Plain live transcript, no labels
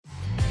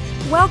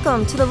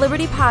Welcome to the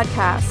Liberty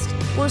Podcast.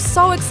 We're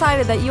so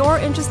excited that you're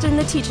interested in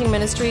the teaching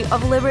ministry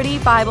of Liberty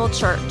Bible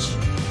Church.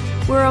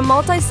 We're a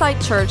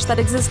multi-site church that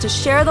exists to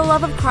share the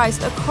love of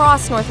Christ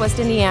across Northwest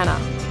Indiana.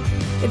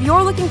 If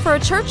you're looking for a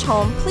church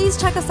home, please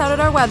check us out at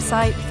our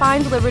website,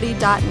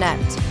 findliberty.net.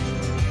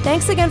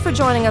 Thanks again for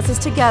joining us as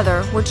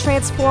together we're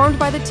transformed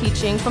by the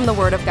teaching from the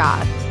Word of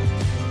God.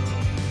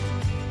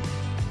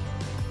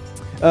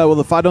 Well,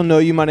 if I don't know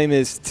you, my name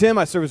is Tim.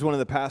 I serve as one of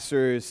the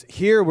pastors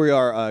here. We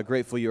are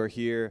grateful you are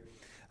here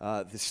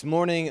this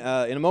morning. In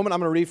a moment, I'm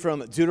going to read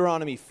from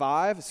Deuteronomy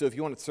 5. So if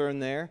you want to turn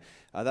there,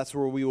 that's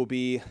where we will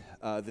be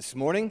this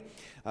morning.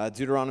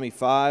 Deuteronomy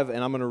 5,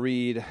 and I'm going to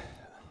read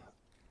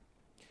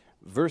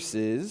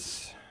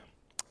verses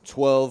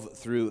 12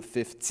 through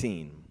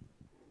 15.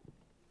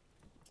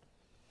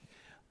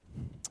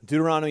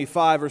 Deuteronomy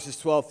 5, verses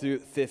 12 through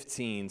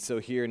 15. So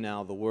hear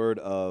now the word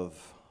of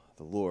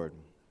the Lord.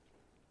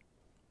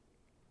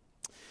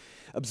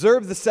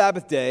 Observe the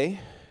Sabbath day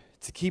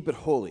to keep it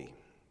holy,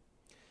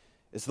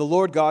 as the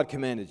Lord God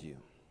commanded you.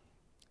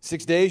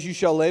 6 days you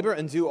shall labor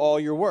and do all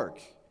your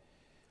work,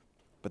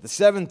 but the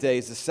seventh day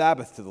is the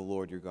Sabbath to the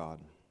Lord your God.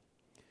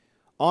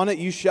 On it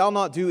you shall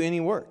not do any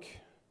work,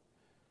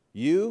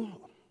 you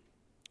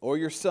or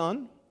your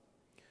son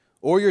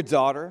or your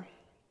daughter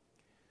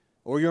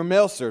or your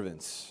male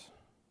servants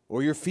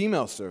or your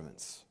female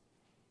servants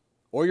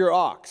or your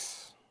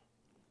ox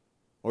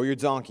or your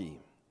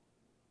donkey,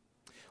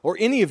 or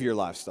any of your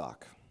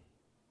livestock,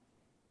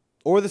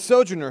 or the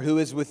sojourner who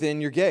is within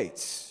your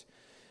gates,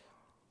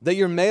 that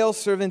your male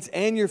servant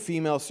and your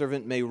female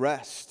servant may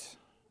rest,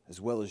 as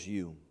well as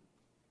you.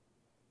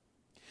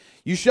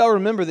 You shall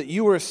remember that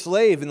you were a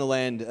slave in the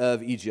land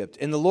of Egypt,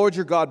 and the Lord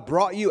your God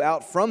brought you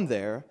out from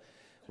there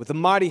with a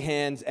mighty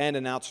hand and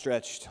an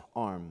outstretched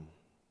arm.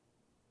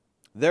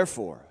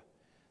 Therefore,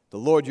 the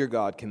Lord your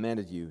God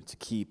commanded you to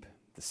keep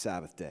the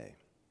Sabbath day.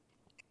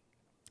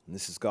 And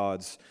this is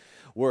God's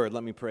word.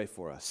 Let me pray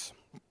for us.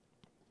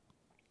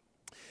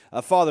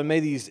 Father,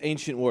 may these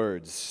ancient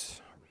words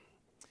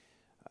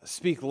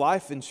speak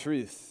life and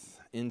truth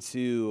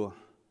into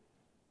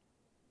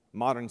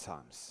modern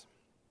times.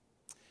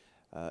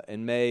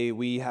 And may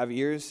we have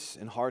ears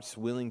and hearts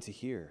willing to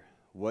hear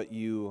what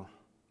you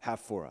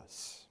have for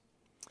us.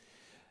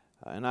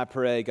 And I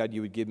pray, God,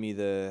 you would give me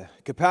the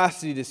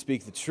capacity to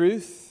speak the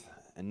truth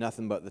and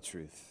nothing but the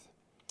truth.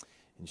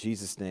 In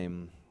Jesus'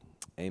 name,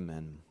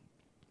 amen.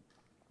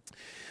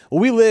 Well,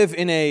 we live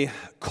in a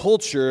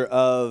culture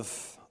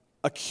of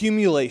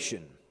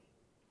accumulation.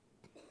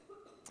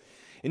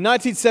 In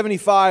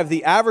 1975,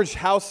 the average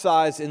house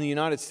size in the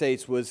United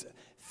States was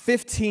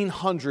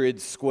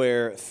 1,500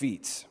 square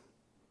feet.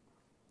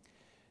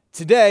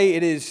 Today,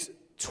 it is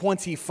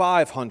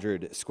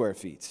 2,500 square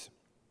feet.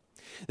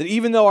 That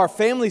even though our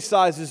family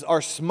sizes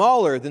are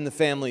smaller than the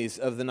families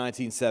of the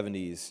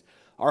 1970s,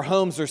 our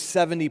homes are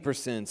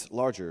 70%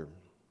 larger.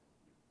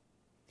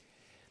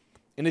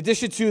 In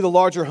addition to the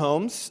larger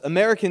homes,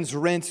 Americans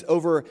rent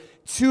over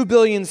 2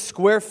 billion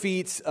square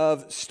feet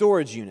of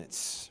storage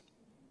units,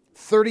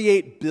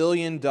 $38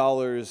 billion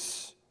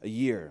a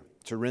year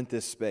to rent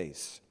this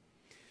space.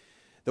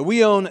 That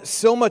we own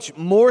so much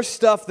more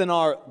stuff than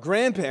our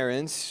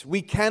grandparents,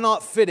 we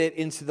cannot fit it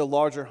into the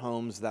larger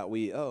homes that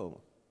we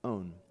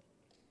own.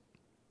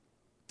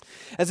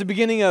 At the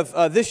beginning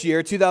of this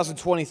year,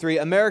 2023,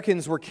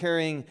 Americans were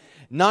carrying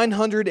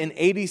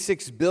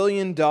 $986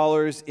 billion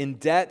in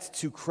debt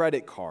to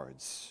credit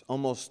cards,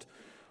 almost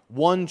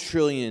 $1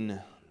 trillion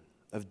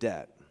of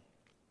debt.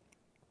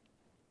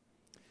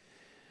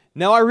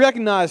 Now, I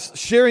recognize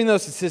sharing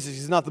those statistics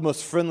is not the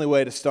most friendly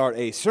way to start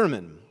a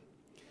sermon,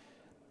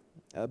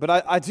 but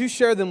I do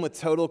share them with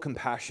total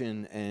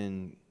compassion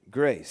and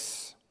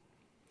grace.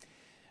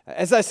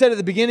 As I said at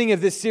the beginning of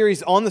this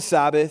series on the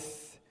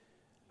Sabbath,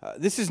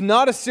 this is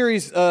not a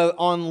series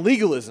on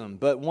legalism,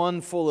 but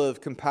one full of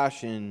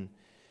compassion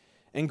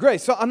and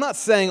grace. So I'm not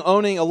saying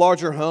owning a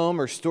larger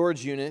home or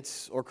storage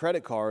units or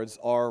credit cards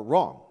are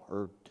wrong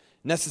or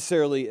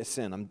necessarily a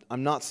sin.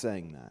 I'm not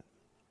saying that.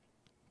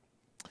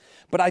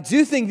 But I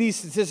do think these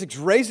statistics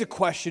raise a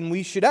question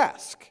we should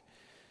ask,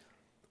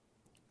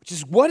 which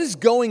is, what is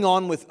going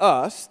on with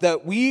us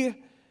that we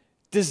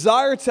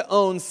desire to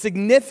own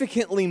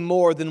significantly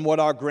more than what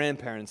our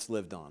grandparents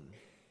lived on?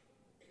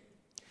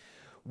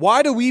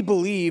 Why do we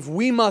believe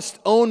we must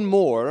own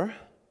more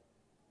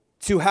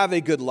to have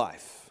a good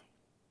life?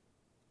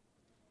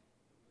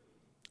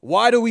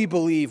 Why do we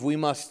believe we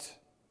must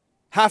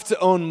have to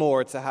own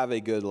more to have a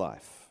good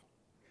life?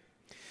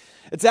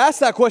 And to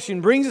ask that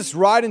question brings us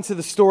right into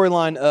the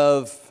storyline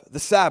of the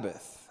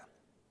Sabbath.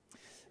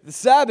 The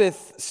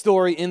Sabbath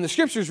story in the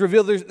Scriptures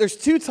reveal there's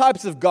two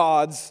types of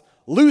gods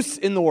loose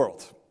in the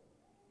world.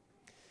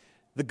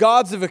 The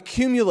gods of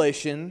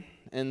accumulation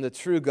and the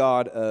true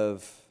God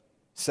of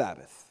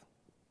Sabbath.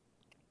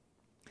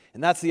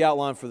 And that's the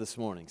outline for this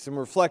morning. Some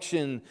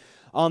reflection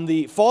on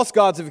the false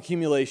gods of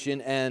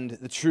accumulation and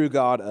the true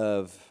God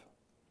of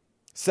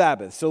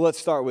Sabbath. So let's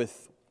start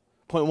with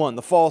point one,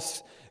 the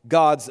false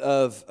gods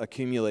of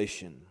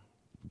accumulation.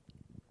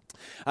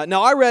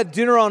 Now, I read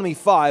Deuteronomy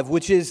 5,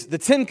 which is the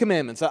 10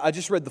 Commandments. I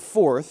just read the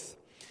fourth.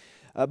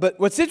 But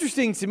what's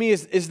interesting to me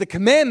is the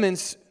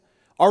commandments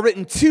are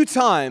written 2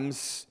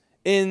 times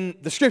in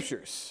the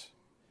Scriptures.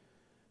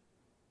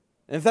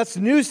 And if that's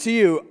news to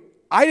you,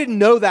 I didn't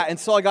know that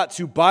until I got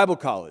to Bible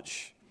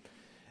college.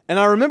 And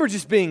I remember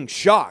just being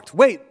shocked.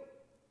 Wait,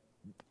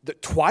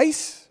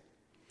 twice?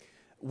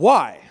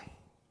 Why?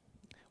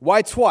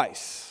 Why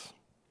twice?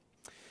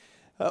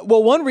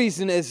 Well, one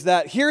reason is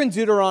that here in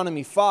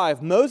Deuteronomy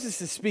 5,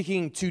 Moses is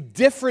speaking to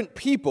different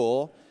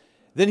people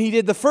than he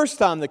did the first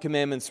time the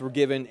commandments were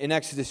given in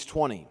Exodus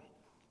 20.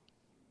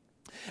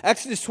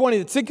 Exodus 20,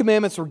 the 10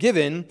 commandments were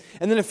given,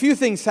 and then a few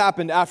things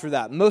happened after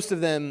that, most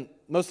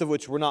of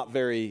which were not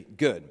very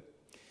good.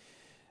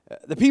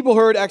 The people who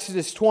heard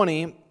Exodus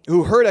 20,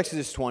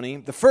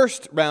 the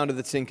first round of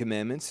the 10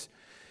 commandments,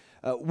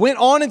 went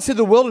on into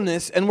the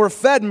wilderness and were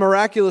fed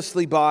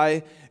miraculously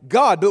by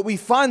God, but we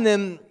find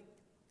them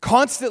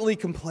constantly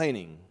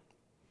complaining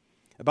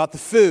about the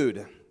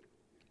food,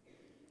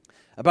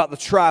 about the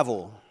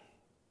travel.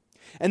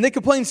 And they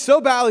complain so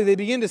badly, they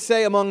begin to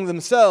say among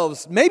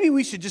themselves, maybe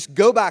we should just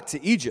go back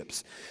to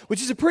Egypt, which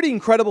is a pretty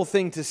incredible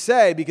thing to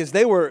say because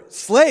they were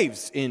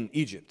slaves in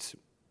Egypt.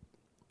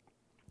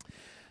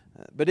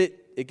 But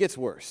it gets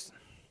worse.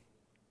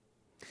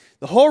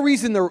 The whole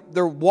reason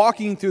they're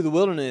walking through the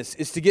wilderness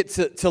is to get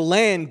to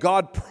land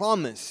God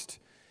promised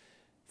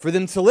for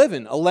them to live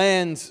in, a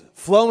land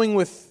flowing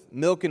with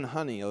milk and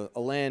honey, a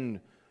land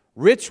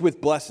rich with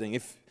blessing.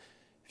 If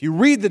you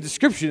read the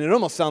description, it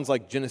almost sounds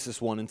like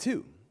Genesis 1 and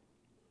 2.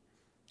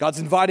 God's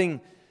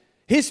inviting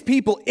his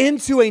people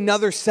into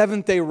another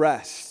seventh-day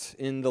rest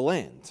in the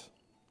land.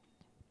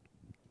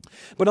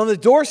 But on the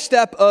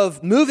doorstep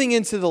of moving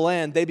into the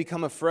land, they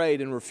become afraid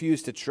and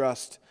refuse to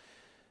trust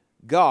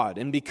God.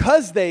 And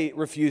because they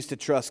refuse to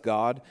trust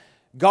God,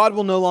 God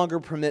will no longer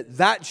permit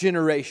that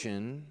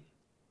generation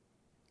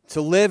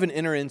to live and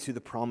enter into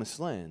the promised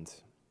land.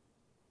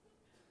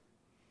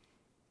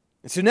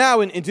 And so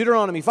now in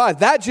Deuteronomy 5,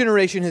 that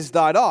generation has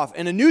died off,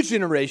 and a new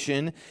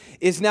generation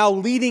is now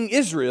leading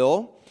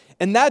Israel,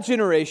 and that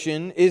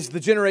generation is the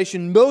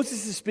generation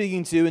Moses is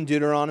speaking to in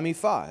Deuteronomy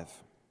 5.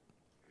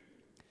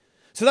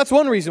 So that's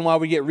one reason why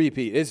we get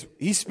repeat, is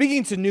he's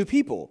speaking to new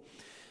people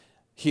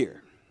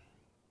here.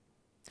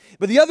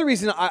 But the other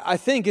reason I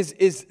think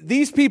is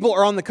these people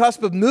are on the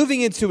cusp of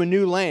moving into a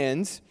new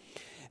land,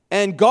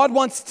 and God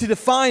wants to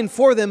define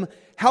for them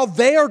how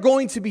they are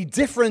going to be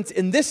different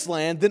in this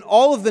land than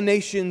all of the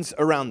nations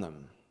around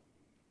them.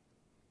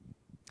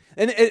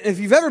 And if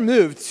you've ever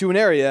moved to an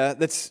area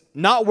that's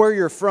not where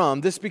you're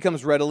from, this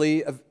becomes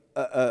readily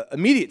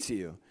immediate to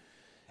you.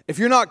 If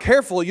you're not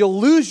careful, you'll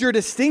lose your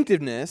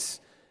distinctiveness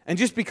and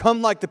just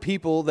become like the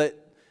people that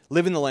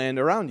live in the land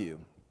around you.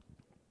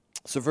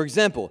 So for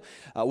example,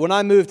 when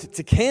I moved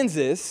to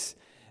Kansas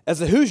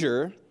as a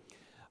Hoosier,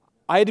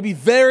 I had to be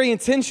very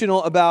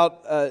intentional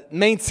about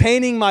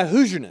maintaining my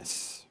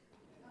Hoosierness.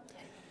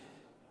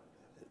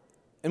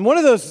 And one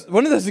of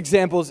those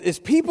examples is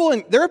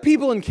there are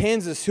people in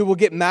Kansas who will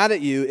get mad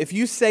at you if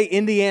you say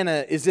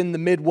Indiana is in the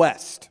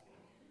Midwest.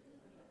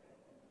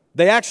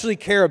 They actually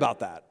care about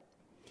that.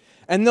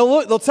 And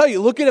they'll tell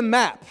you, look at a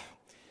map.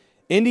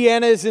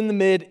 Indiana is in the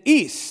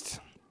Mid-East.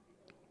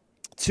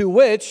 To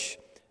which,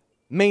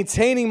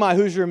 maintaining my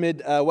Hoosier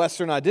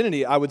Midwestern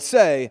identity, I would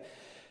say,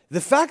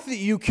 the fact that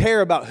you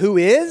care about who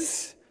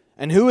is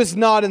and who is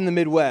not in the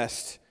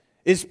Midwest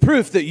is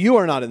proof that you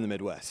are not in the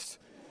Midwest.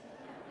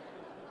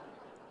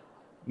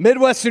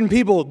 Midwestern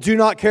people do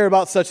not care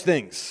about such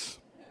things.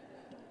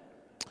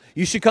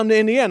 You should come to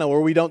Indiana where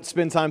we don't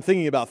spend time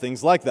thinking about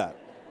things like that.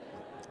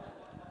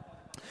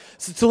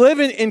 So to live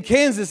in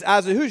Kansas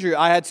as a Hoosier,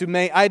 I had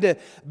to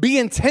be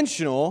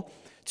intentional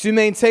to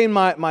maintain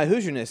my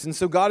Hoosierness. And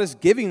so God is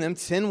giving them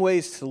 10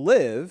 ways to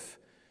live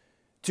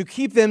to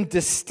keep them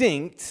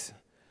distinct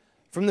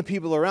from the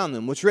people around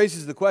them, which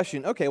raises the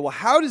question, okay, well,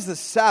 how does the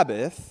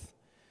Sabbath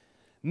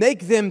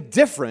make them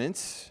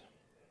different,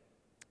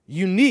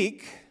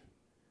 unique,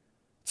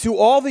 to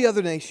all the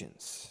other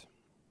nations?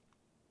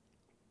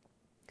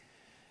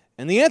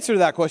 And the answer to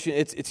that question,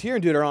 it's here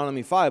in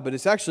Deuteronomy 5, but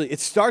it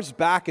starts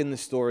back in the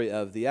story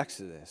of the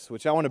Exodus,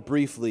 which I want to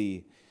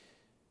briefly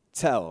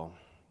tell.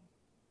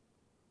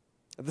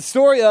 The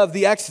story of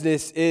the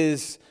Exodus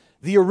is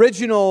the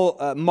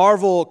original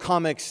Marvel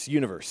Comics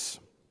universe.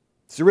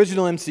 It's the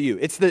original MCU.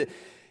 It's the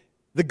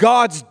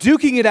gods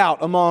duking it out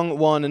among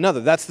one another.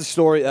 That's the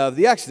story of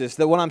the Exodus.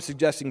 That what I'm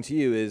suggesting to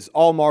you is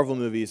all Marvel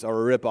movies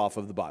are a ripoff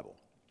of the Bible.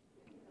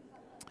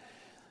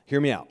 Hear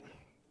me out.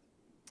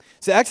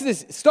 So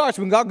Exodus starts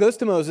when God goes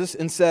to Moses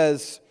and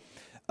says,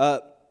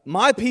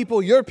 my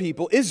people, your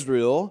people,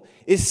 Israel,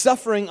 is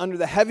suffering under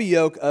the heavy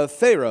yoke of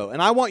Pharaoh.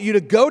 And I want you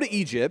to go to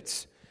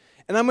Egypt,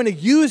 and I'm going to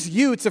use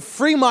you to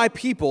free my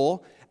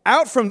people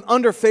out from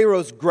under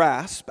Pharaoh's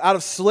grasp, out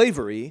of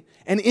slavery,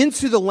 and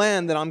into the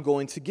land that I'm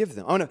going to give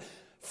them. I'm going to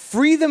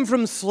free them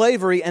from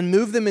slavery and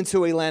move them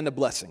into a land of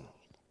blessing.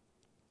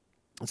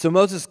 And so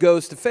Moses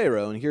goes to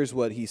Pharaoh, and here's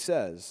what he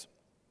says.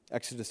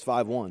 Exodus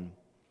 5:1.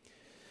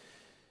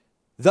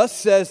 Thus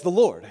says the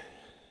Lord,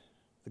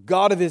 the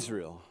God of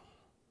Israel,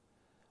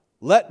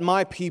 let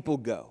my people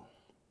go,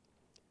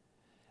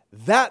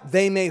 that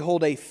they may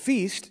hold a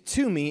feast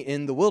to me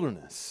in the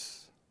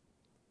wilderness.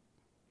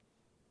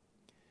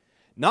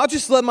 Not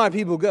just let my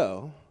people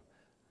go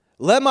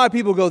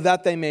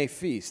that they may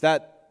feast.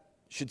 That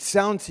should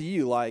sound to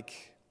you like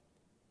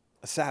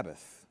a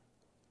Sabbath.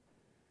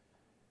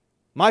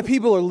 My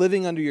people are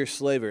living under your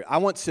slavery. I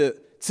want to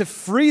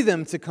free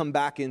them to come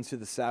back into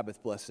the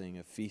Sabbath blessing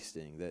of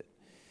feasting that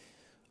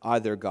I,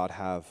 their God,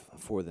 have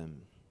for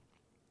them.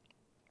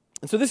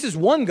 And so this is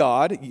one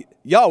God,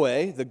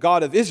 Yahweh, the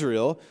God of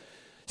Israel,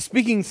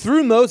 speaking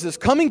through Moses,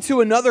 coming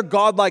to another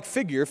godlike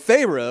figure,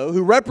 Pharaoh,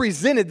 who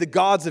represented the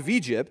gods of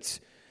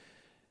Egypt,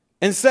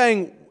 and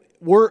saying,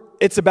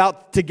 it's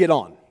about to get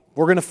on.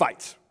 We're going to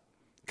fight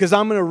because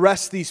I'm going to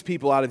wrest these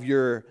people out of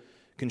your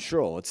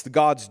control. It's the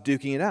gods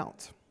duking it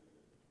out.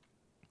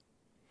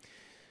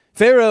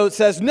 Pharaoh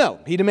says no.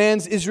 He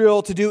demands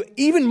Israel to do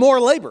even more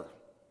labor,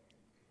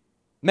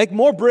 make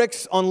more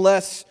bricks on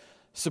less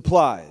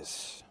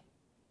supplies.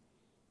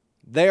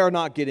 They are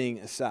not getting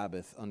a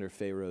Sabbath under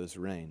Pharaoh's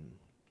reign.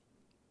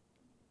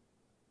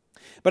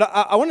 But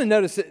I want to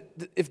notice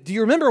that do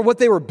you remember what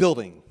they were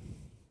building?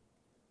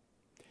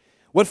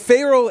 What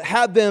Pharaoh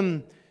had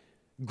them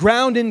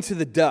ground into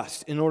the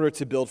dust in order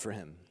to build for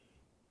him.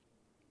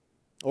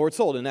 Or it's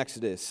told in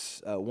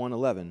Exodus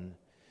 1:11.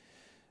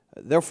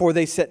 Therefore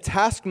they set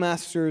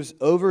taskmasters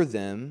over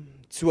them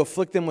to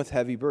afflict them with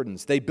heavy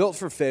burdens. They built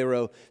for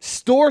Pharaoh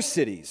store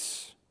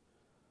cities,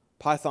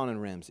 Pithom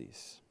and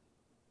Ramses.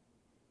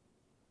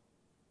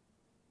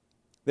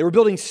 They were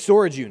building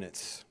storage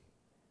units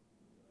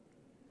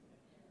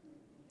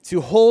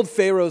to hold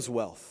Pharaoh's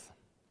wealth.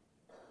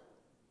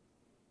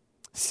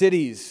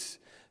 Cities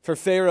for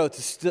Pharaoh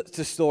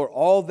to store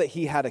all that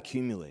he had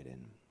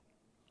accumulated.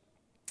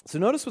 So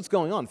notice what's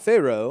going on.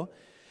 Pharaoh,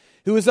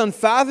 who is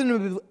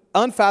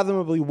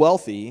unfathomably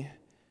wealthy,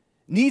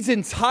 needs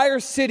entire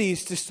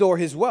cities to store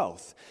his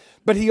wealth.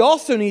 But he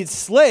also needs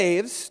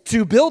slaves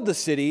to build the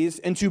cities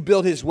and to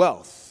build his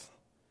wealth.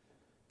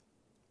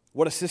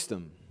 What a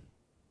system.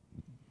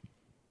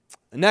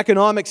 An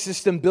economic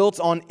system built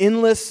on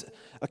endless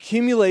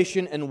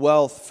accumulation and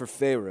wealth for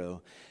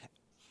Pharaoh,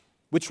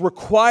 which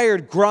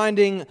required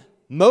grinding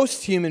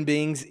most human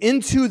beings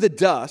into the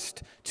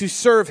dust to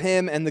serve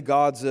him and the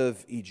gods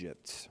of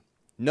Egypt.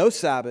 No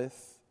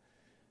Sabbath,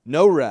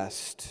 no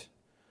rest,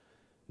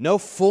 no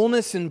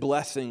fullness and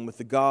blessing with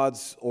the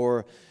gods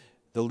or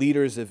the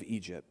leaders of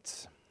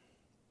Egypt.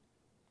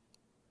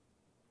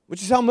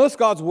 Which is how most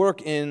gods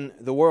work in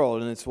the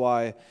world, and it's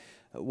why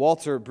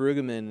Walter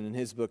Brueggemann, in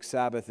his book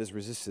Sabbath is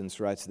Resistance,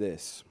 writes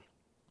this.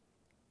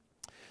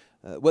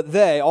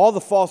 All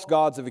the false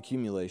gods of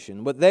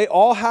accumulation, what they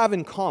all have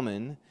in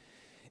common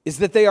is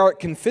that they are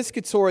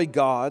confiscatory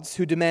gods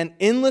who demand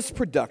endless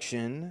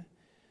production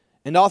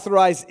and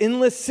authorize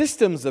endless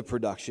systems of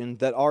production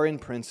that are in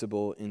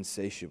principle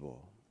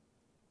insatiable.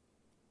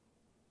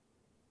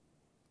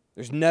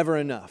 There's never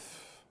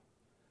enough.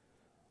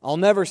 I'll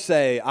never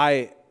say,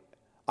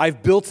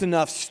 I've built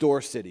enough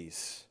store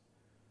cities.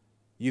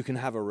 You can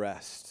have a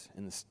rest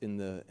in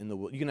the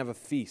you can have a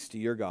feast to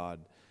your God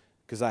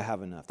because I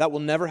have enough. That will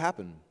never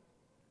happen.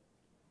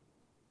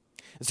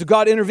 And so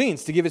God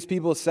intervenes to give his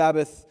people a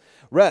Sabbath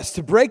rest,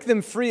 to break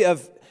them free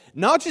of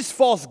not just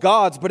false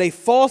gods, but a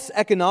false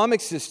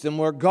economic system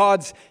where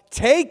gods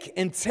take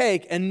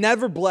and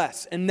never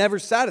bless and never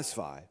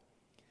satisfy.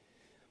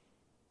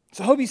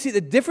 So I hope you see the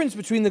difference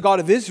between the God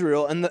of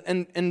Israel and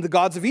the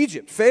gods of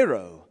Egypt,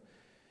 Pharaoh.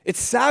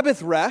 It's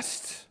Sabbath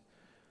rest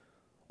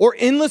or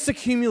endless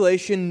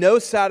accumulation, no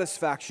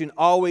satisfaction,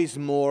 always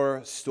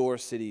more store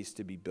cities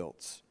to be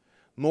built,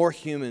 more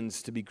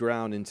humans to be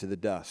ground into the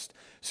dust,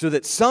 so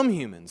that some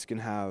humans can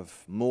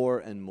have more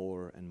and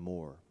more and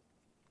more.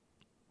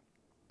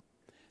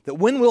 That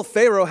when will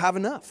Pharaoh have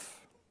enough?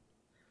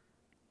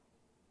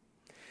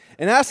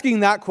 And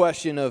asking that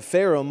question of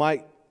Pharaoh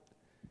might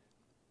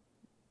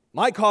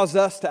cause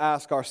us to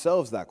ask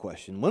ourselves that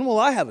question. When will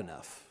I have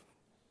enough?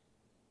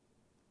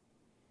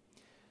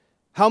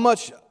 How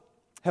much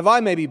have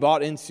I maybe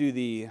bought into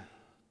the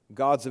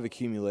gods of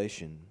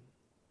accumulation?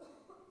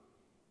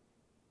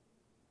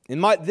 And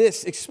might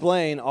this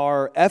explain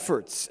our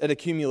efforts at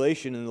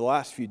accumulation in the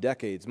last few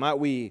decades? Might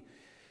we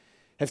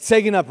have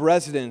taken up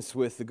residence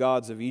with the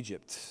gods of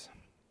Egypt?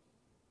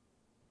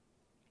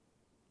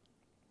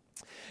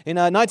 In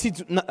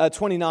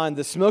 1929,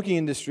 the smoking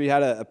industry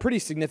had a pretty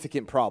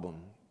significant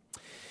problem.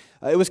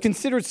 It was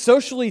considered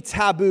socially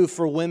taboo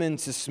for women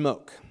to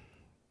smoke.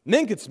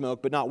 Men could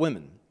smoke, but not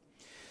women.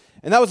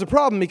 And that was a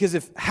problem because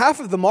if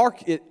half of the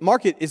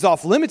market is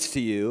off limits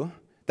to you,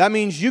 that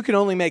means you can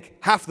only make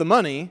half the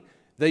money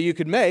that you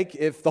could make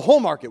if the whole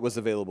market was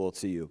available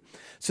to you.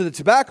 So the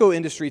tobacco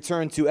industry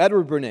turned to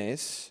Edward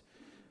Bernays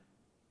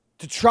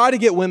to try to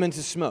get women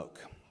to smoke.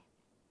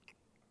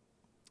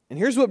 And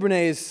here's what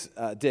Bernays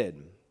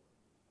did.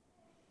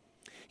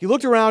 He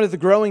looked around at the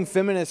growing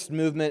feminist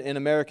movement in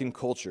American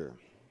culture.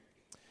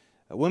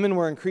 Women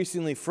were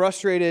increasingly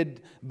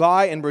frustrated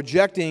by and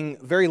rejecting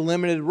very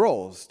limited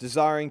roles,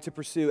 desiring to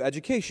pursue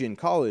education,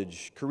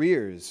 college,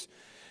 careers,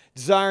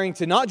 desiring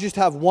to not just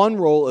have one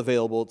role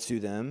available to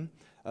them,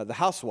 the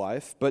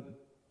housewife, but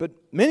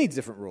many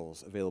different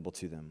roles available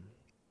to them.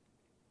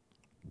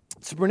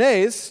 So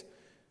Bernays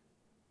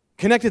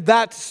connected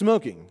that to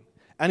smoking,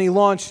 and he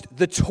launched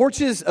the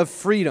Torches of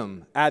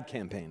Freedom ad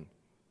campaign.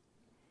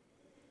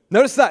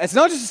 Notice that. It's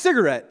not just a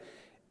cigarette,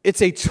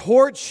 it's a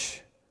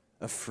torch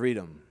of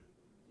freedom.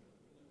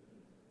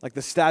 Like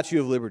the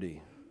Statue of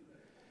Liberty.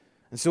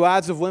 And so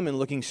ads of women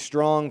looking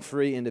strong,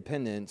 free,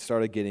 independent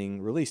started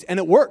getting released. And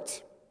it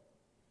worked.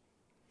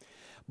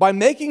 By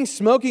making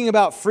smoking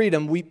about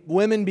freedom,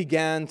 women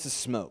began to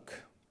smoke.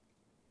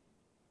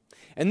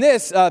 And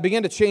this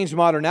began to change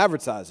modern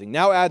advertising.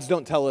 Now ads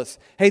don't tell us,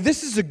 hey,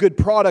 this is a good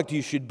product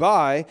you should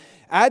buy.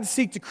 Ads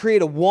seek to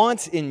create a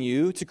want in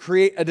you, to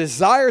create a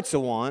desire to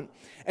want,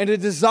 and a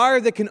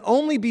desire that can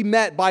only be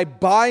met by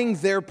buying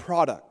their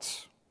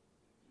product.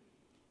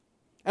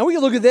 And we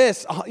can look at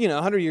this,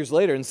 100 years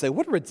later and say,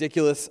 what a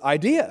ridiculous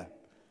idea.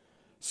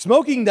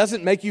 Smoking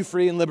doesn't make you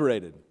free and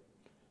liberated.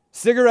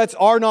 Cigarettes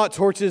are not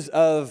torches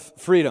of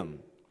freedom.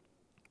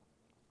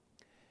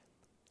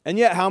 And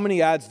yet, how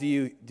many ads do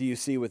you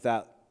see with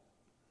that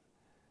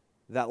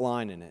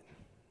line in it?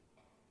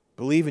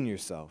 Believe in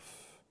yourself.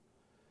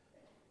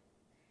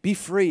 Be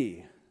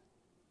free.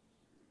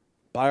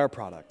 Buy our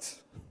product.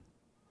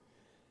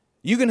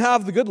 You can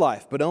have the good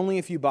life, but only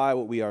if you buy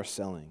what we are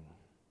selling.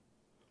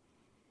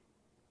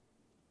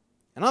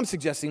 And I'm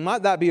suggesting,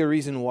 might that be a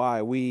reason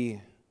why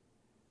we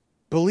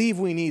believe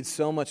we need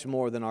so much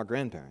more than our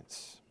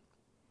grandparents?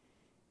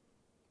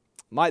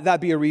 Might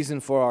that be a reason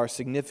for our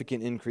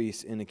significant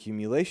increase in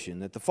accumulation?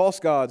 That the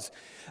false gods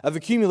of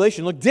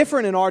accumulation look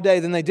different in our day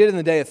than they did in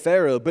the day of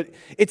Pharaoh, but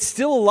it's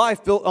still a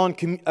life built on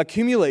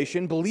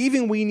accumulation,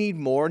 believing we need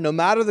more, no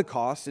matter the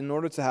cost, in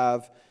order to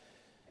have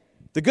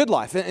the good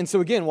life. And so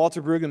again,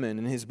 Walter Brueggemann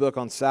in his book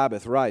on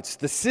Sabbath writes,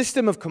 the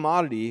system of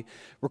commodity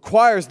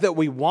requires that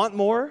we want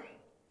more,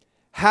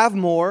 have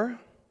more,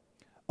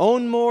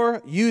 own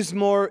more, use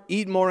more,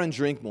 eat more, and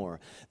drink more.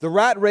 The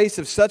rat race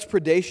of such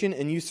predation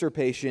and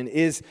usurpation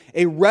is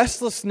a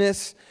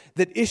restlessness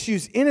that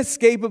issues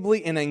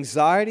inescapably in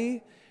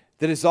anxiety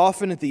that is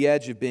often at the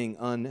edge of being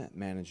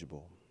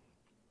unmanageable.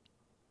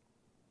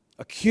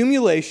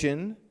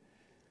 Accumulation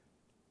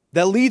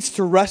that leads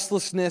to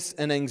restlessness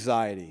and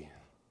anxiety.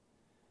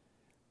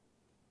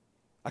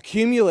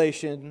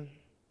 Accumulation,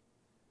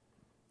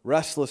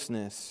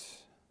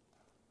 restlessness,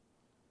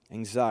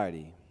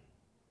 anxiety.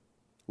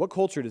 What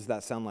culture does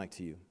that sound like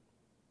to you?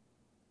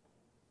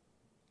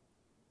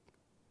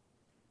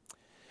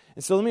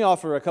 And so let me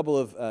offer a couple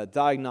of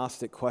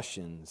diagnostic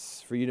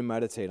questions for you to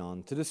meditate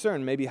on, to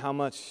discern maybe how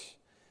much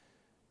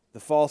the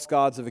false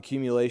gods of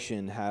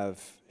accumulation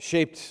have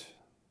shaped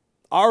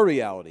our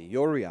reality,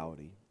 your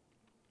reality.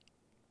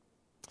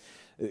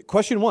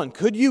 Question 1,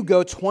 could you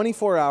go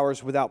 24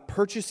 hours without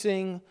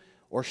purchasing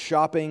or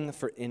shopping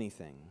for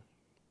anything?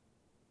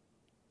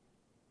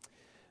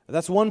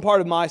 That's one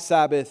part of my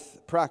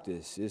Sabbath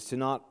practice, is to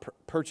not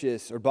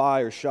purchase or buy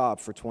or shop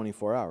for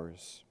 24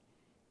 hours.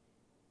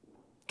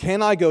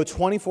 Can I go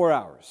 24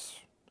 hours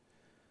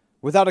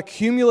without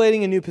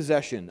accumulating a new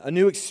possession, a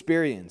new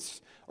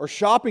experience, or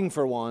shopping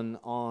for one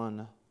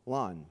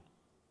online?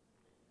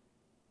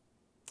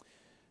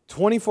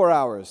 24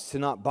 hours to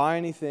not buy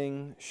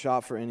anything,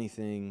 shop for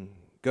anything,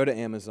 go to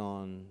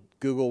Amazon,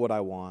 Google what I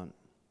want.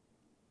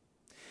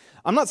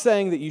 I'm not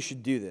saying that you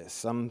should do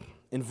this. I'm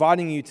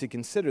inviting you to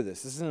consider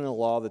this. This isn't a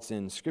law that's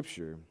in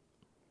Scripture.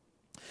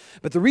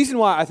 But the reason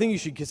why I think you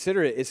should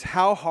consider it is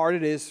how hard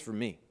it is for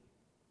me.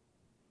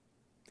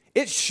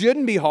 It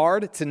shouldn't be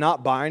hard to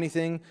not buy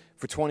anything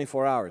for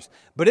 24 hours.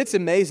 But it's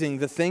amazing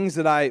the things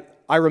that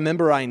I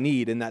remember I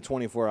need in that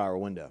 24-hour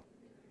window.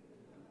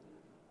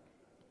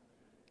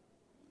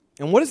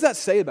 And what does that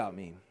say about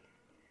me?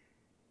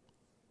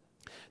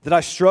 That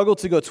I struggle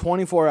to go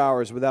 24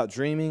 hours without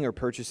dreaming or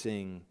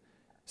purchasing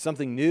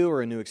something new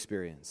or a new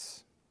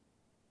experience.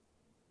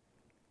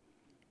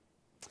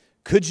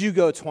 Could you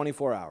go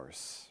 24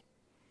 hours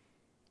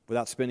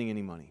without spending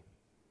any money?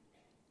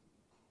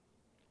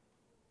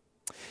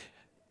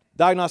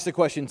 Diagnostic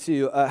question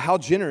 2, how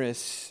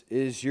generous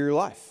is your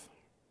life?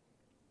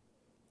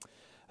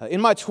 In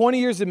my 20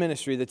 years of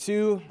ministry, the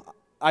two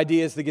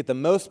ideas that get the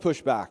most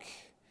pushback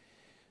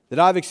that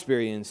I've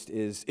experienced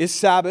is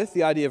Sabbath,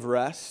 the idea of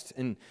rest,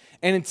 and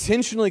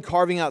intentionally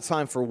carving out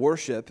time for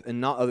worship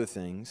and not other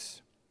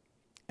things.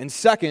 And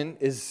second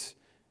is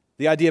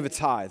the idea of a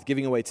tithe,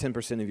 giving away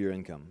 10% of your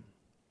income.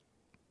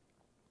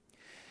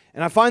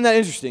 And I find that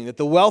interesting, that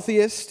the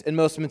wealthiest and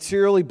most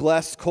materially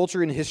blessed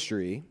culture in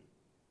history,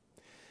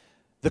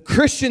 the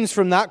Christians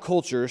from that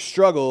culture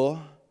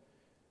struggle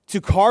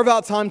to carve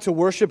out time to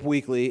worship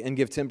weekly and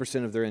give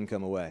 10% of their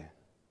income away.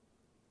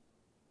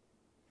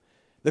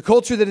 The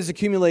culture that has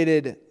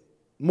accumulated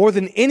more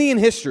than any in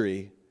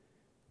history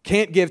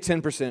can't give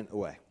 10%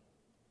 away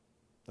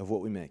of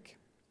what we make.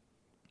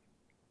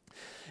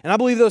 And I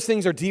believe those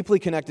things are deeply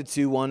connected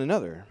to one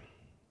another.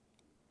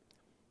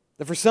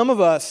 That for some of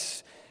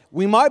us,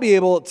 we might be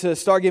able to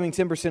start giving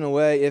 10%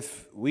 away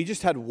if we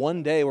just had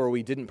one day where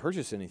we didn't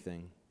purchase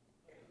anything.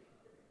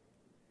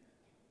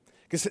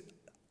 Because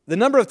the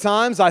number of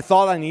times I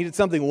thought I needed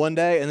something one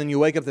day, and then you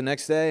wake up the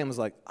next day and was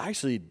like,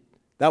 actually,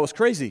 that was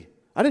crazy.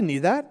 I didn't need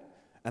that,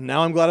 and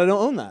now I'm glad I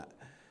don't own that.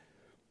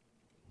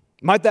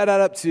 Might that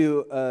add up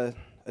to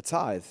a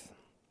tithe?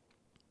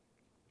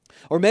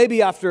 Or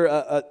maybe after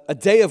a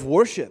day of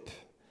worship,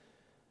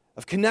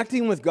 of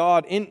connecting with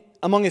God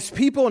among His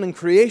people and in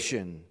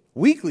creation,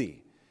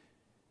 weekly,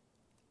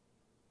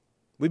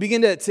 we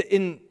begin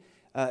to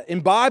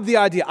imbibe the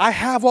idea, I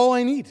have all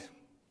I need.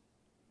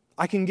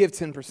 I can give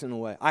 10%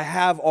 away. I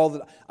have all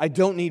that. I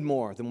don't need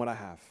more than what I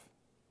have.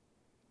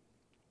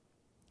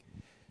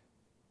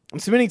 I'm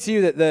submitting to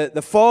you that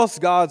the false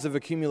gods of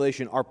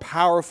accumulation are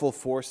powerful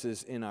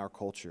forces in our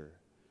culture.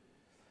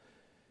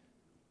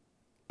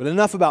 But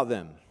enough about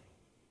them.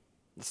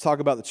 Let's talk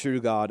about the true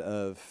God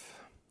of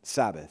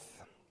Sabbath.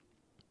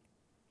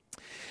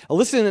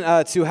 Listen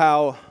to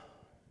how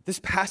this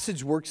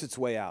passage works its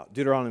way out.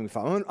 Deuteronomy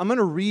 5. I'm going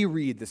to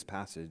reread this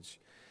passage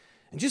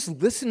and just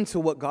listen to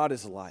what God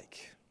is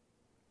like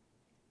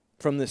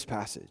from this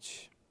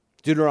passage.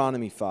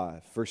 Deuteronomy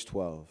 5, verse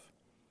 12.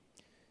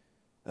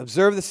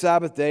 Observe the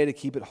Sabbath day to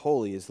keep it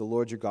holy, as the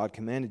Lord your God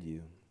commanded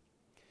you.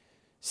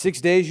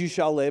 6 days you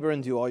shall labor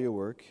and do all your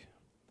work,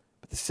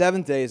 but the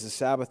seventh day is the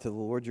Sabbath to the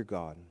Lord your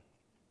God.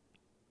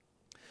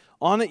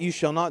 On it you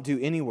shall not do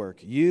any work,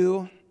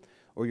 you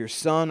or your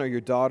son or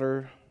your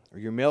daughter or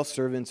your male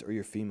servants or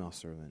your female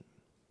servant.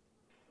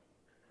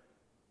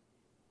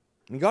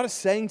 And God is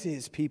saying to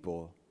His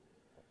people,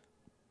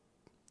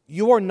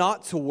 you are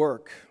not to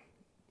work.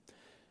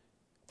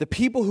 The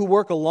people who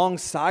work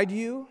alongside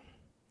you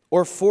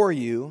or for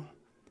you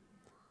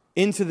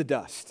into the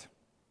dust.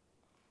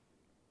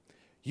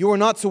 You are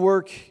not to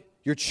work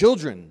your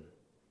children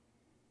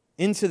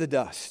into the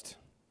dust.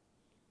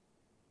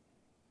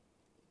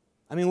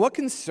 I mean, what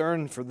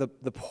concern for the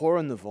poor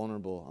and the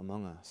vulnerable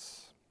among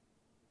us?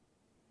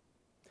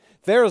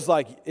 Pharaoh's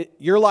like,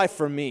 your life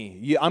for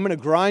me. I'm going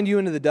to grind you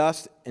into the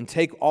dust and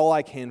take all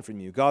I can from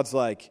you. God's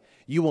like,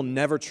 you will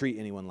never treat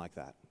anyone like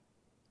that.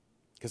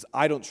 Because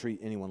I don't treat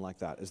anyone like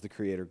that as the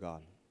Creator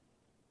God.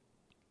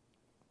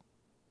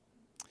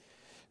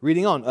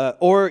 Reading on,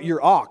 or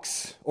your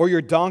ox, or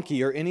your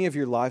donkey, or any of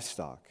your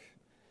livestock.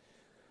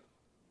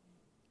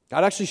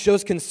 God actually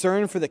shows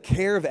concern for the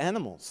care of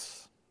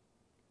animals.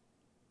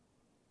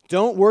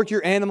 Don't work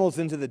your animals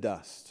into the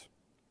dust.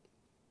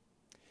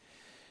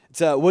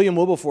 William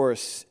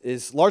Wilberforce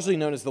is largely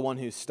known as the one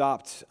who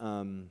stopped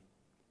the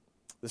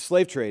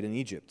slave trade in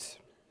Egypt,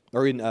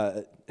 or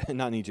not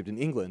in Egypt, in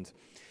England.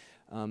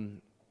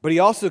 But he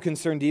also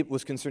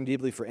was concerned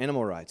deeply for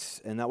animal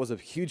rights, and that was a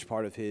huge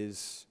part of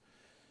his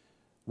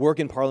work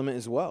in Parliament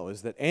as well,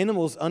 is that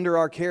animals under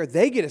our care,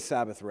 they get a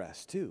Sabbath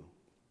rest too.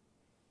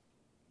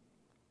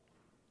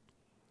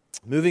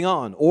 Moving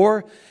on,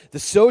 or the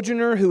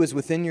sojourner who is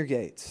within your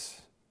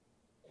gates.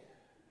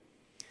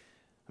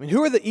 I mean,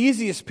 who are the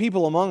easiest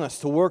people among us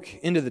to work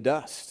into the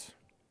dust?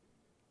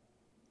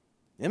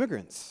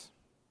 Immigrants,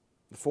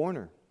 the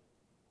foreigner.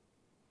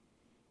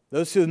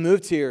 Those who have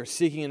moved here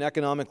seeking an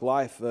economic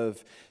life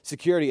of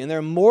security. And there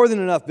are more than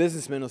enough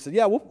businessmen who said,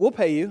 yeah, we'll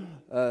pay you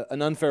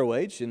an unfair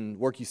wage and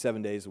work you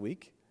 7 days a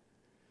week.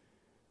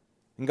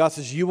 And God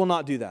says, you will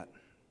not do that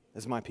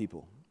as my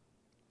people.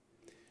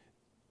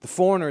 The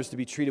foreigner is to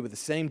be treated with the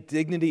same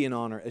dignity and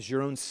honor as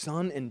your own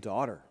son and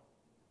daughter.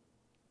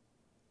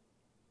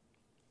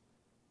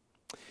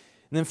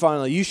 And then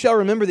finally, you shall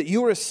remember that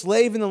you were a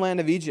slave in the land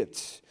of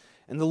Egypt,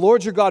 and the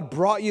Lord your God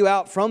brought you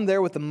out from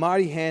there with a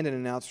mighty hand and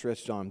an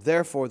outstretched arm.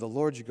 Therefore, the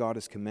Lord your God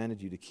has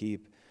commanded you to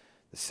keep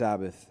the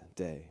Sabbath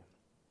day.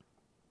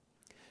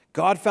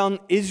 God found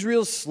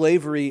Israel's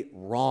slavery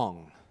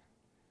wrong.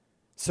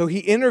 So He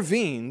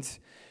intervened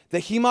that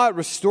He might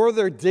restore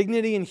their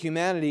dignity and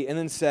humanity, and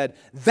then said,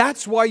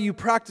 that's why you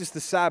practice the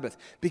Sabbath,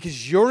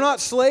 because you're not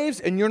slaves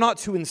and you're not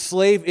to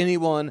enslave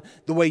anyone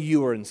the way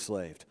you were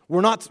enslaved.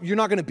 You're not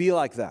going to be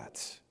like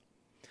that.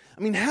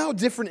 I mean, how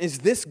different is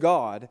this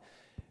God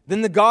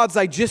than the gods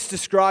I just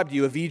described to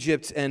you of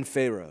Egypt and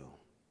Pharaoh?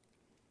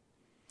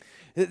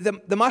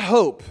 My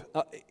hope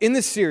in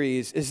this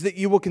series is that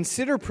you will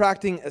consider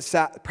practicing a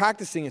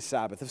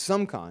Sabbath of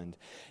some kind,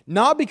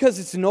 not because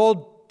it's an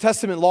Old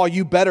Testament law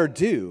you better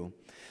do,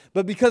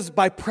 but because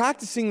by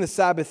practicing the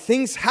Sabbath,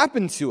 things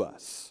happen to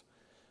us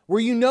where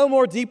you know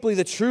more deeply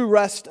the true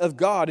rest of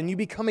God and you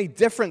become a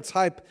different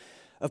type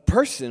of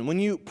person. When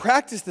you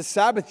practice the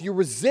Sabbath, you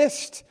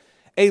resist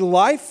a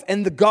life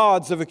and the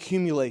gods of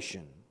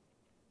accumulation.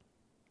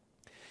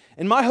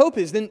 And my hope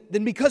is then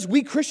because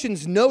we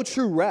Christians know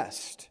true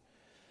rest,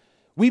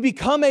 we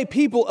become a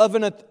people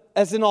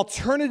as an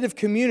alternative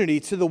community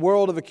to the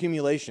world of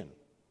accumulation.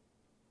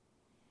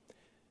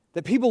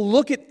 That people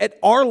look at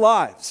our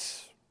lives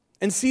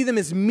and see them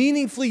as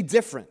meaningfully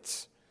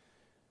different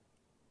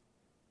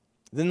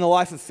than the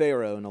life of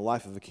Pharaoh and the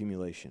life of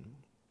accumulation.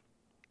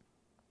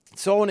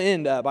 So I want to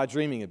end by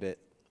dreaming a bit.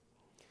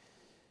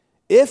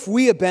 If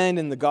we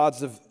abandon the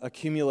gods of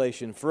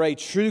accumulation for a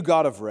true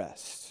God of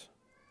rest,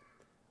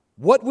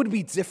 what would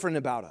be different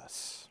about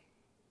us?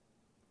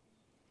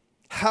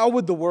 How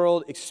would the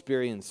world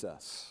experience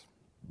us?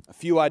 A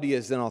few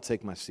ideas, then I'll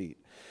take my seat.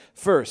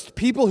 First,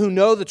 people who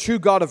know the true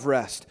God of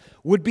rest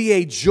would be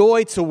a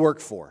joy to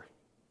work for.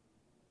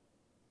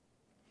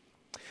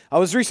 I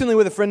was recently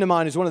with a friend of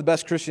mine who's one of the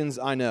best Christians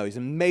I know. He's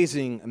an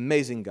amazing,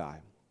 amazing guy.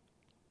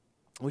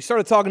 We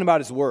started talking about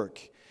his work,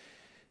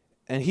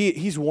 and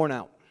he's worn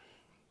out.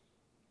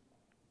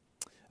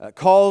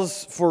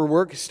 Calls for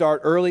work start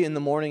early in the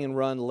morning and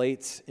run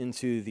late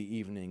into the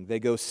evening. They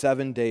go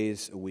 7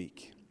 days a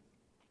week.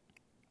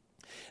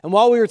 And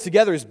while we were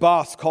together, his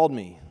boss called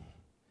me.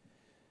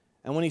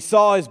 And when he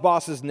saw his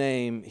boss's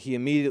name, he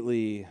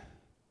immediately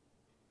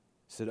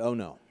said, "Oh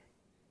no."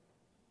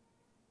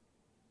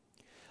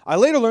 I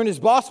later learned his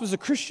boss was a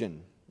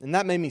Christian, and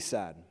that made me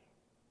sad.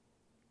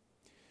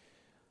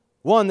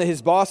 One, that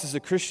his boss is a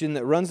Christian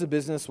that runs a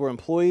business where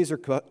employees or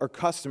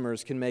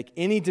customers can make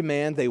any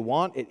demand they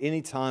want at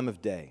any time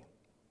of day.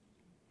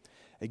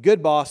 A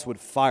good boss would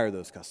fire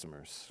those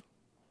customers.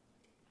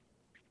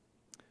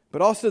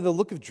 But also the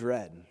look of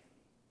dread.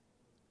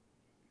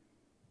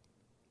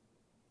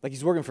 Like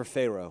he's working for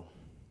Pharaoh.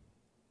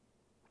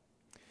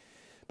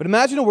 But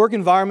imagine a work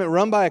environment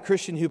run by a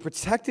Christian who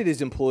protected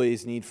his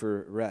employees' need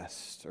for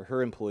rest, or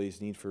her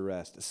employees' need for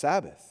rest, a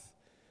Sabbath.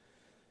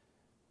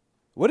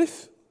 What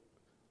if,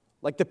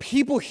 like the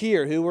people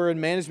here who were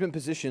in management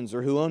positions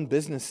or who own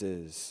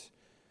businesses,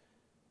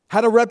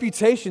 had a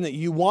reputation that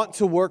you want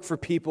to work for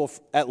people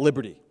at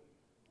Liberty?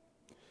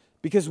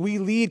 Because we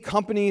lead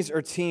companies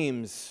or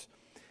teams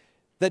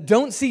that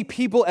don't see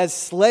people as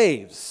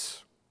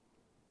slaves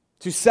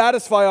to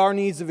satisfy our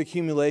needs of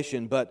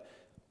accumulation, but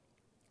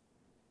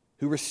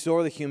who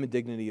restore the human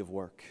dignity of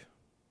work.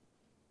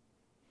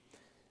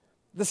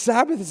 The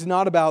Sabbath is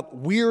not about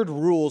weird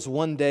rules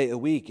one day a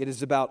week. It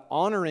is about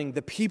honoring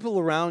the people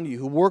around you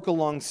who work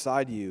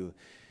alongside you,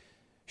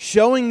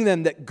 showing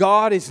them that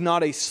God is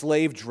not a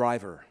slave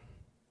driver,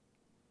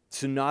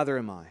 so neither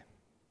am I.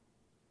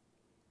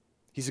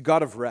 He's a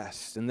God of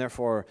rest, and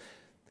therefore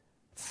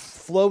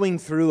flowing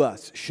through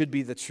us should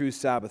be the true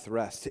Sabbath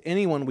rest to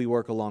anyone we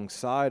work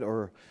alongside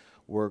or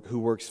who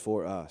works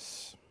for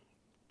us.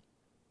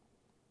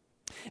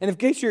 And in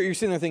case you're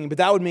sitting there thinking, but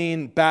that would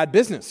mean bad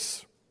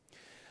business.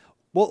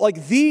 Well,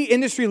 like the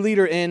industry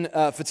leader in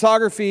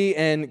photography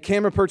and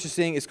camera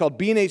purchasing is called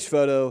B&H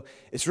Photo.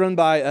 It's run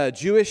by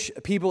Jewish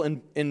people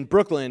in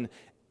Brooklyn,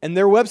 and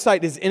their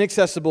website is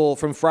inaccessible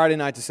from Friday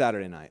night to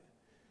Saturday night.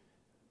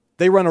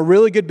 They run a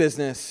really good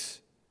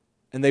business,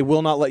 and they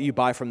will not let you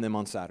buy from them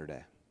on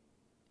Saturday.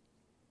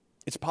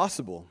 It's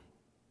possible.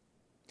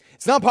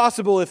 It's not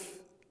possible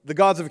if the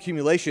gods of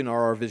accumulation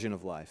are our vision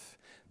of life.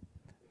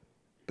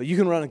 But you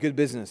can run a good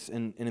business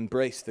and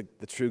embrace the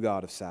true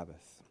God of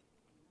Sabbath.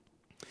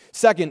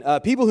 Second,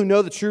 people who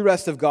know the true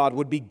rest of God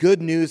would be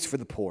good news for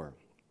the poor.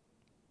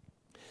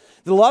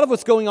 That a lot of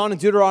what's going on in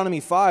Deuteronomy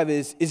 5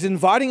 is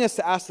inviting us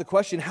to ask the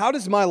question, how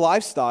does my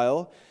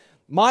lifestyle,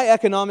 my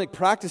economic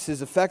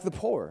practices affect the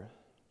poor?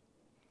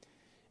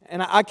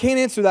 And I can't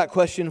answer that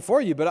question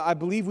for you, but I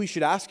believe we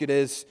should ask it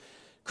as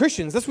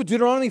Christians. That's what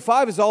Deuteronomy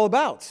 5 is all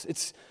about.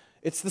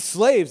 It's the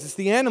slaves, it's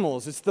the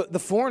animals, it's the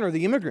foreigner,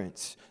 the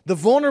immigrants, the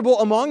vulnerable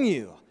among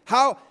you.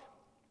 How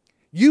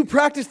you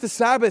practice the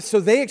Sabbath so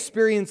they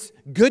experience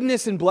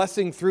goodness and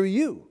blessing through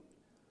you.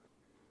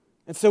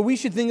 And so we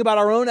should think about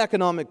our own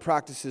economic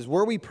practices,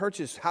 where we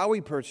purchase, how we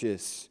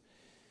purchase,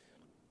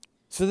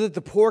 so that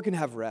the poor can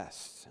have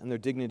rest and their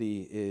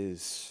dignity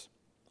is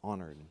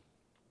honored.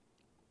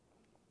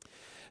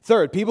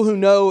 Third, people who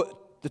know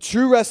the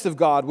true rest of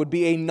God would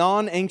be a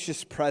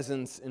non-anxious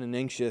presence in an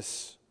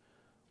anxious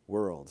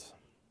world.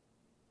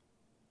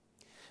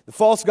 The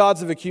false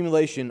gods of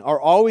accumulation are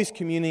always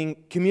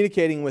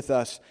communicating with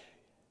us,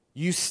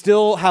 you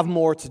still have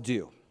more to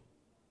do.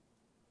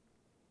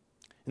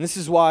 And this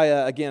is why,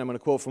 again, I'm going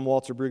to quote from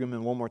Walter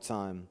Brueggemann one more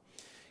time.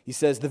 He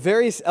says, the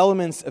various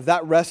elements of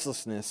that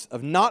restlessness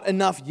of not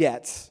enough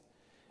yet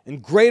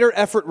and greater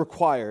effort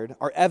required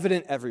are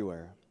evident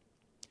everywhere.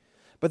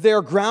 But they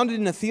are grounded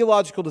in a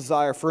theological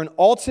desire for an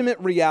ultimate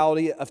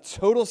reality of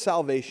total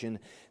salvation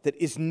that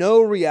is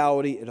no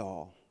reality at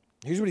all.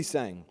 Here's what he's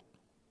saying.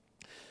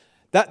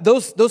 That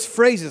those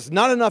phrases,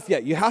 not enough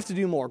yet, you have to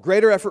do more,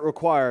 greater effort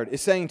required,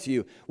 is saying to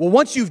you, well,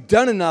 once you've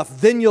done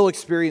enough, then you'll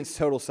experience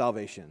total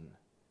salvation.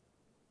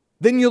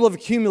 Then you'll have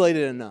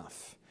accumulated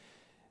enough.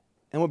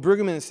 And what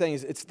Brueggemann is saying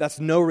is that's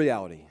no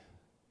reality.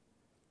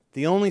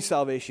 The only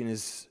salvation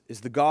is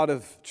the God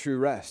of true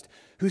rest,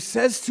 who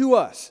says to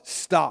us,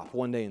 stop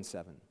one day in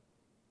 7.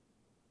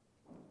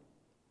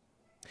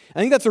 I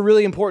think that's a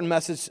really important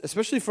message,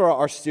 especially for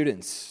our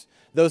students,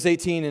 those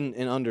 18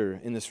 and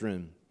under in this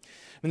room.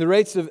 I mean, the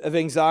rates of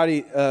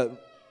anxiety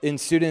in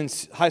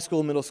students, high school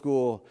and middle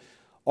school,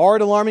 are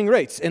at alarming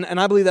rates. And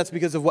I believe that's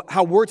because of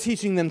how we're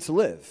teaching them to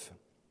live.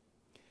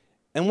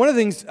 And one of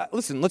the things,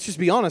 listen, let's just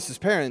be honest as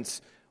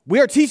parents,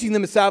 we are teaching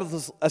them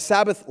a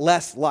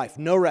Sabbath-less life,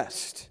 no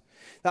rest.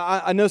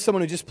 I know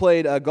someone who just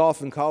played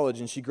golf in college,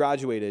 and she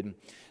graduated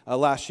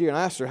last year, and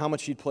I asked her how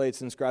much she'd played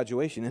since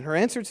graduation, and her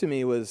answer to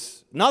me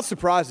was not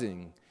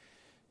surprising,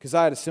 because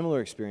I had a similar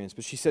experience,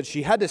 but she said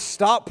she had to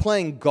stop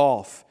playing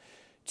golf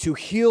to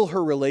heal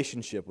her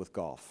relationship with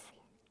golf.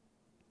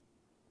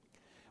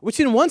 Which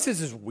in one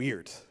sense is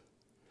weird.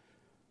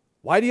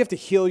 Why do you have to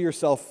heal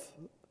yourself,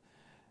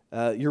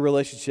 your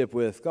relationship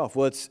with golf?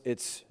 Well,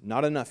 it's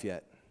not enough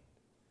yet.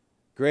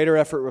 Greater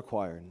effort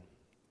required.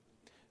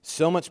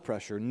 So much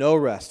pressure, no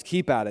rest,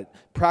 keep at it,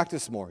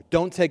 practice more,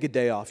 don't take a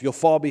day off, you'll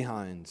fall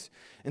behind.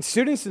 And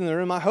students in the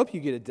room, I hope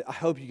you get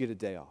a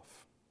day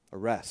off, a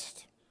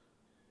rest,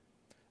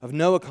 of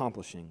no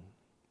accomplishing,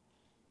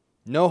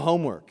 no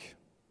homework.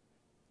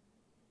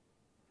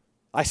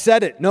 I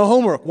said it, no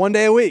homework, 1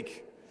 day a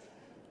week,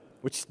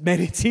 which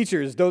maybe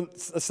teachers don't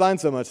assign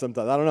so much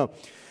sometimes, I don't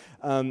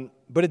know.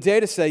 But a day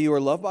to say you are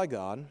loved by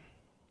God,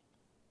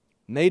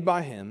 made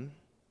by Him.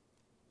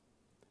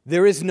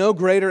 There is no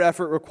greater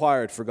effort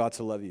required for God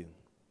to love you.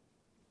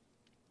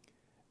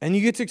 And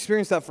you get to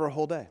experience that for a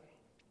whole day.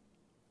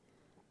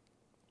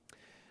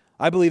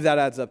 I believe that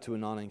adds up to a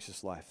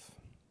non-anxious life.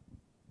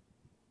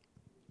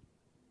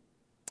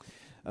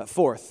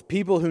 Fourth,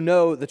 people who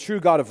know the true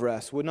God of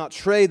rest would not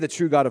trade the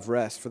true God of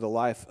rest for the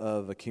life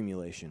of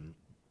accumulation.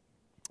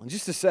 And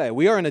just to say,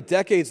 we are in a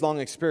decades-long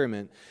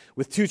experiment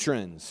with two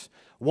trends.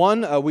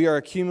 One, we are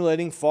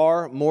accumulating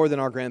far more than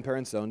our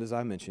grandparents owned, as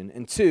I mentioned.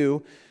 And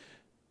two,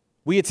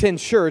 we attend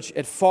church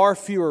at far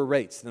fewer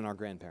rates than our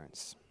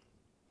grandparents.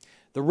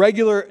 The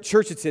regular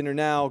church attender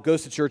now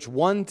goes to church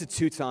 1 to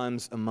 2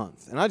 times a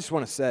month. And I just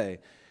want to say,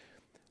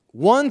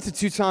 1 to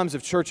 2 times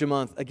of church a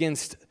month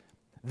against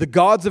the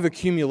gods of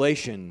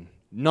accumulation,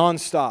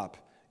 nonstop,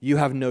 you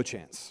have no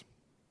chance.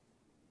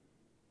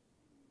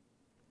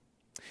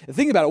 And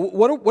think about it.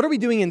 What are we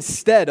doing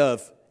instead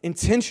of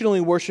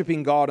intentionally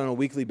worshiping God on a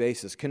weekly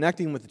basis,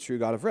 connecting with the true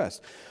God of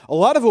rest? A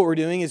lot of what we're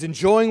doing is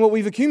enjoying what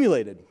we've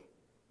accumulated.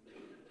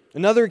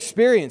 Another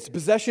experience,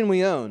 possession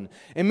we own.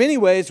 In many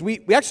ways,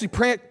 we actually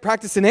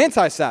practice an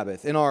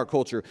anti-Sabbath in our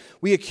culture.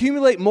 We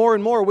accumulate more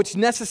and more, which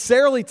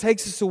necessarily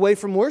takes us away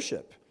from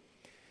worship.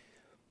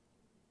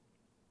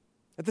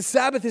 But the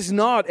Sabbath is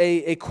not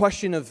a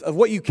question of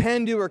what you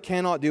can do or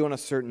cannot do on a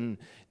certain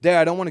day.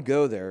 I don't want to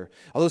go there.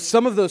 Although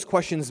some of those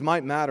questions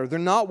might matter, they're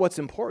not what's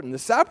important. The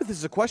Sabbath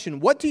is a question,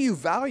 what do you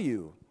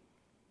value?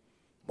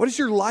 What is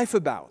your life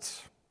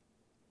about?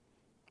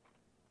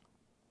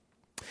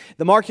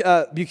 The Mark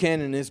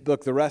Buchanan, in his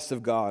book, The Rest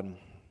of God,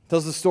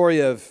 tells the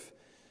story of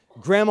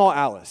Grandma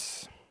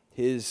Alice,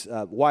 his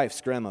wife's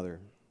grandmother.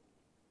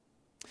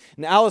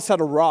 And Alice had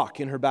a rock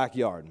in her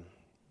backyard.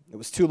 It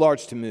was too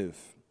large to move.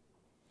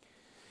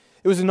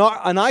 It was an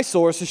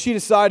eyesore, so she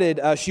decided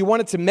she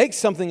wanted to make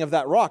something of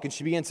that rock, and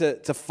she began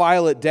to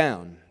file it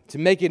down, to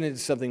make it into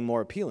something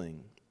more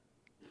appealing.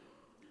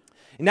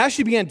 And as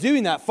she began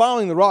doing that,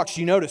 filing the rock,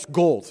 she noticed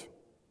gold.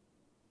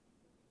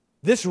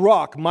 This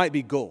rock might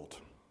be gold.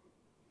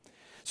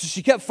 So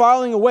she kept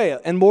filing away,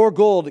 and more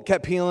gold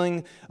kept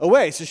peeling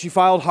away. So she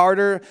filed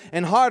harder,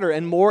 and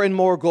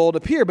more gold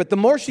appeared. But the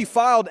more she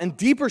filed and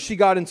deeper she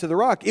got into the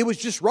rock, it was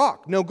just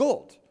rock, no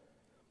gold.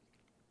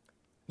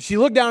 She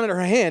looked down at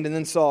her hand and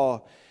then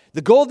saw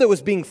the gold that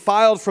was being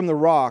filed from the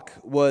rock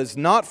was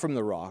not from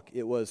the rock,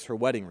 it was her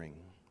wedding ring.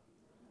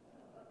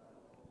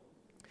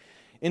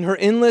 In her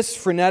endless,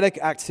 frenetic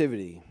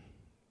activity,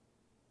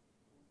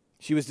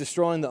 she was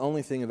destroying the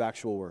only thing of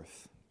actual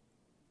worth.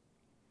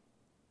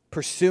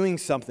 Pursuing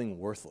something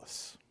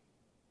worthless.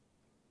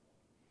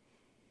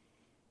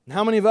 And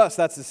how many of us,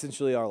 that's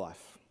essentially our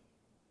life?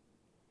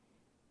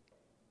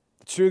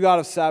 The true God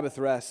of Sabbath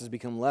rest has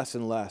become less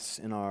and less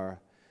in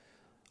our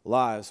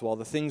lives, while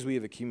the things we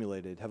have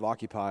accumulated have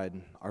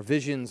occupied our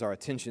visions, our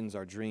attentions,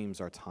 our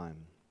dreams, our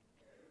time.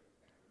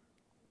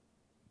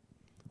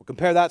 We'll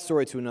compare that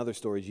story to another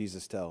story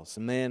Jesus tells. A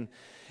man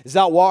is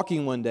out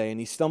walking one day and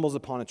he stumbles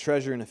upon a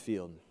treasure in a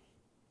field.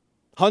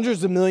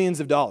 Hundreds of millions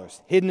of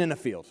dollars hidden in a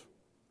field.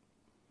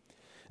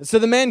 And so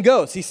the man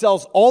goes, he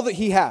sells all that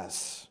he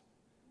has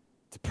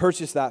to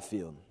purchase that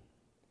field.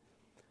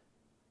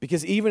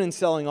 Because even in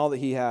selling all that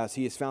he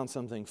has found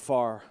something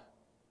far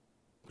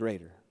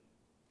greater.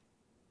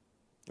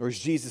 Or as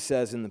Jesus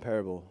says in the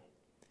parable,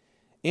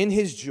 in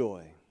his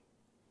joy,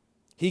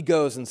 he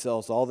goes and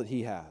sells all that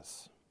he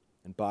has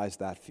and buys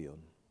that field.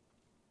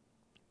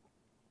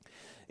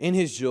 In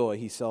his joy,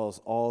 he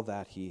sells all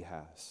that he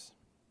has.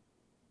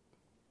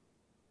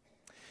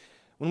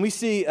 When we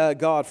see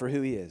God for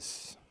who he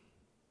is,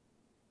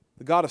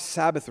 the God of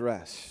Sabbath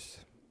rest,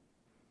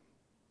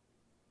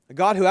 a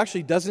God who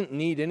actually doesn't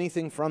need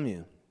anything from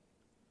you,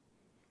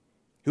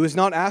 who is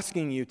not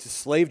asking you to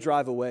slave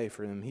drive away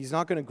from him. He's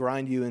not going to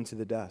grind you into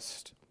the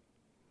dust.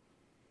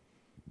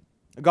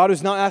 A God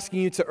who's not asking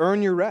you to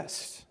earn your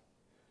rest,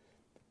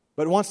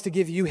 but wants to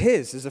give you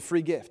his as a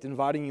free gift,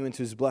 inviting you into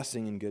his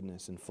blessing and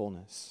goodness and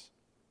fullness.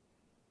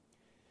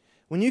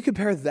 When you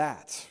compare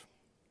that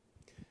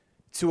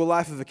to a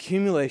life of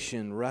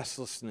accumulation,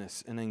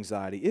 restlessness, and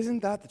anxiety,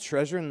 isn't that the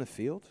treasure in the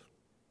field?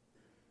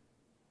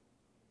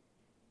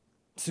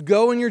 So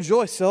go in your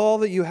joy, sell all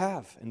that you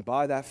have, and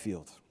buy that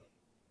field.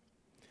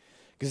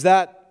 Because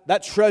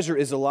that treasure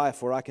is a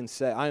life where I can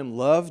say, I am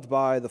loved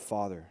by the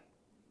Father,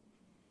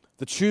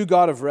 the true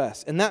God of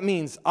rest. And that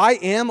means I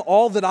am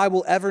all that I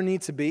will ever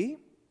need to be,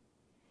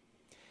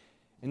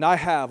 and I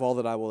have all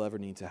that I will ever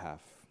need to have.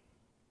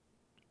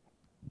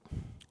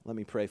 Let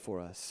me pray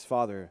for us.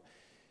 Father,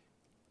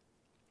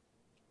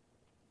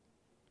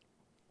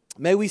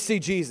 may we see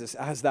Jesus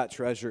as that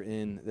treasure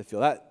in the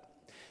field.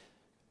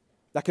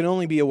 That can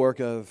only be a work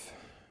of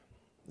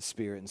the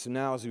Spirit. And so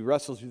now as we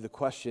wrestle through the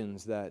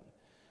questions that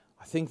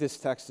I think this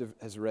text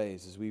has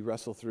raised, as we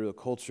wrestle through a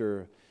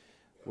culture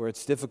where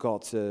it's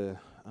difficult to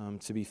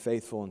be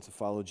faithful and to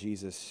follow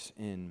Jesus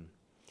in,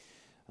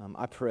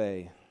 I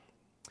pray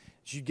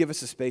that you give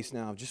us a space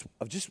now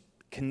of just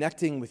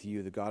connecting with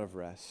you, the God of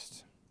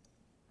rest,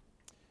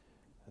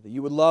 that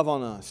you would love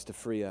on us to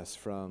free us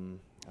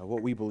from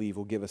what we believe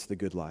will give us the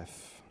good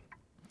life.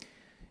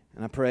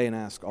 And I pray and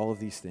ask all of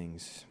these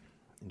things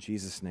in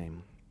Jesus'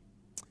 name.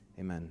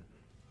 Amen.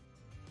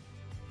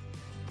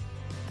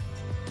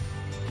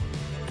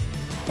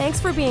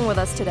 Thanks for being with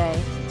us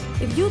today.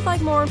 If you'd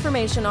like more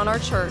information on our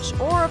church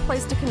or a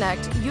place to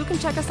connect, you can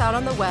check us out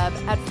on the web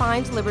at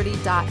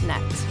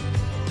findliberty.net.